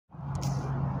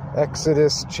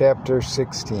Exodus chapter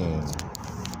 16.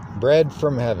 Bread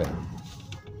from heaven.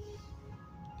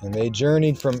 And they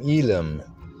journeyed from Elim,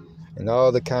 and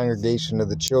all the congregation of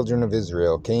the children of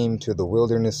Israel came to the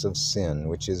wilderness of Sin,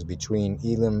 which is between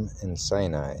Elim and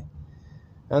Sinai,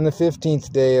 on the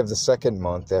 15th day of the second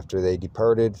month after they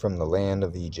departed from the land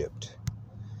of Egypt.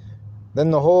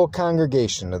 Then the whole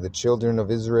congregation of the children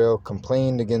of Israel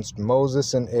complained against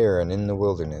Moses and Aaron in the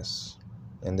wilderness.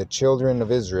 And the children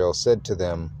of Israel said to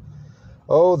them,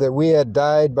 "Oh, that we had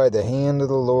died by the hand of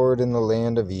the Lord in the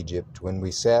land of Egypt, when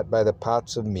we sat by the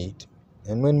pots of meat,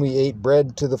 and when we ate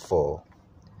bread to the full.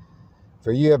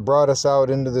 For you have brought us out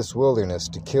into this wilderness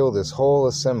to kill this whole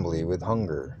assembly with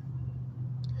hunger."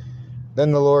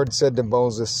 Then the Lord said to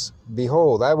Moses,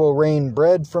 "Behold, I will rain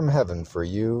bread from heaven for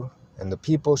you, and the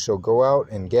people shall go out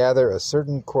and gather a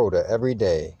certain quota every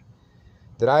day,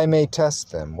 that I may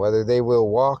test them whether they will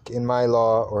walk in my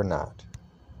law or not.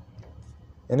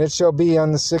 And it shall be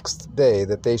on the 6th day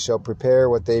that they shall prepare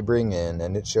what they bring in,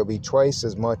 and it shall be twice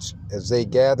as much as they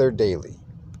gather daily."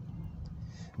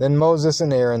 Then Moses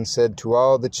and Aaron said to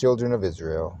all the children of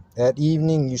Israel, "At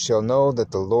evening you shall know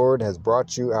that the Lord has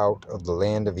brought you out of the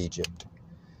land of Egypt.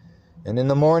 And in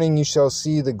the morning you shall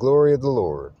see the glory of the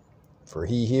Lord, for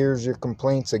he hears your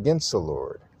complaints against the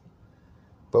Lord.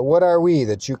 But what are we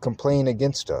that you complain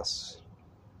against us?"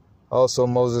 Also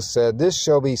Moses said, "This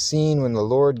shall be seen when the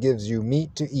Lord gives you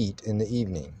meat to eat in the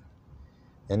evening,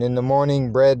 and in the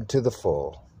morning bread to the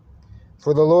full.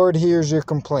 For the Lord hears your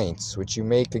complaints which you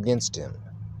make against him.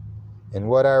 And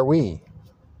what are we?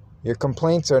 Your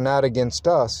complaints are not against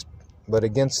us, but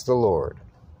against the Lord."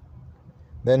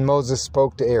 Then Moses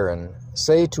spoke to Aaron,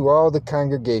 "Say to all the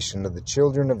congregation of the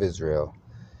children of Israel,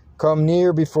 'Come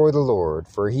near before the Lord,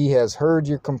 for he has heard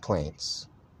your complaints.'"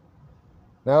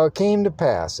 Now it came to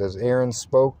pass, as Aaron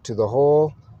spoke to the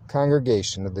whole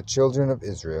congregation of the children of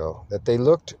Israel, that they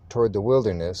looked toward the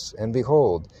wilderness, and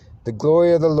behold, the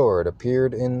glory of the Lord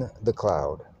appeared in the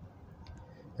cloud.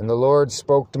 And the Lord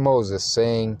spoke to Moses,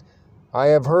 saying, "I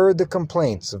have heard the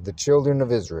complaints of the children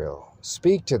of Israel.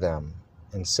 Speak to them,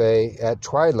 and say, At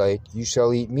twilight you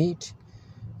shall eat meat,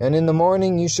 and in the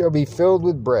morning you shall be filled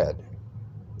with bread.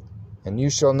 And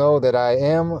you shall know that I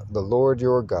am the Lord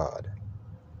your God."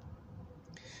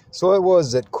 So it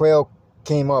was that quail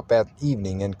came up at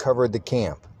evening and covered the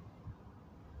camp.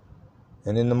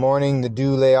 And in the morning the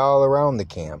dew lay all around the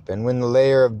camp. And when the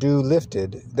layer of dew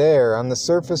lifted, there on the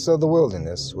surface of the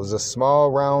wilderness was a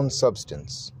small round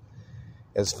substance,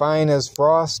 as fine as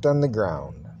frost on the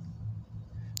ground.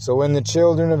 So when the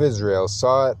children of Israel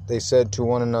saw it, they said to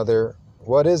one another,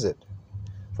 "What is it?"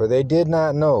 For they did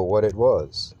not know what it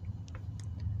was.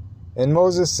 And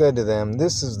Moses said to them,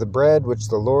 "This is the bread which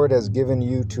the Lord has given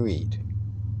you to eat.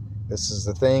 This is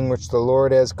the thing which the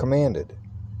Lord has commanded.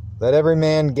 Let every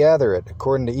man gather it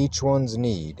according to each one's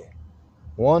need,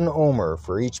 1 omer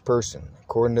for each person,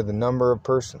 according to the number of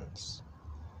persons.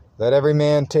 Let every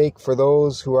man take for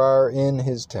those who are in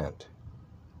his tent."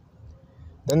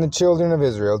 Then the children of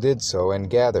Israel did so, and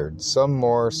gathered, some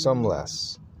more, some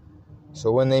less.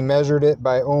 So when they measured it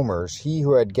by omers, he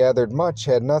who had gathered much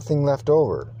had nothing left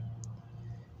over,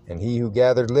 and he who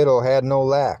gathered little had no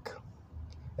lack.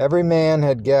 Every man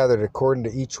had gathered according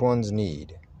to each one's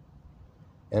need.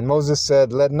 And Moses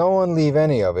said, "Let no one leave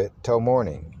any of it till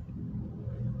morning."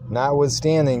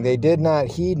 Notwithstanding, they did not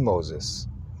heed Moses,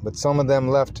 but some of them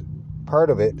left part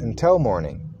of it until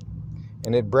morning,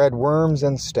 and it bred worms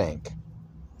and stank.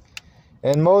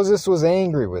 And Moses was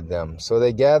angry with them, so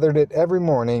they gathered it every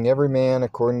morning, every man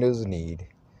according to his need.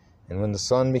 And when the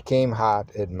sun became hot,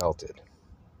 it melted.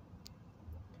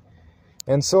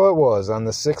 And so it was on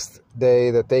the 6th day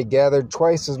that they gathered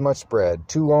twice as much bread,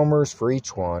 2 omers for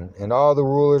each one. And all the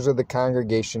rulers of the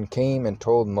congregation came and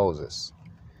told Moses.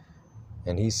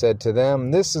 And he said to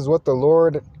them, "This is what the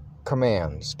Lord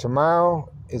commands. Tomorrow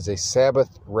is a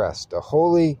Sabbath rest, a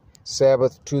holy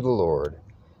Sabbath to the Lord.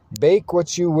 Bake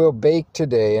what you will bake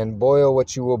today, and boil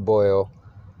what you will boil,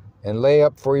 and lay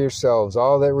up for yourselves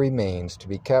all that remains to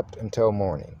be kept until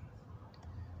morning."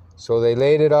 So they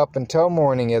laid it up until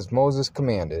morning as Moses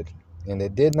commanded, and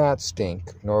it did not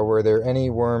stink, nor were there any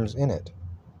worms in it.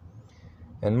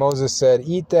 And Moses said,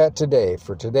 "Eat that today,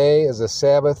 for today is a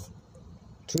Sabbath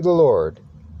to the Lord.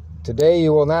 Today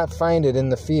you will not find it in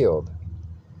the field.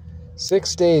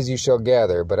 6 days you shall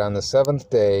gather, but on the 7th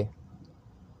day,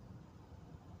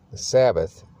 the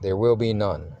Sabbath, there will be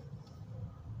none."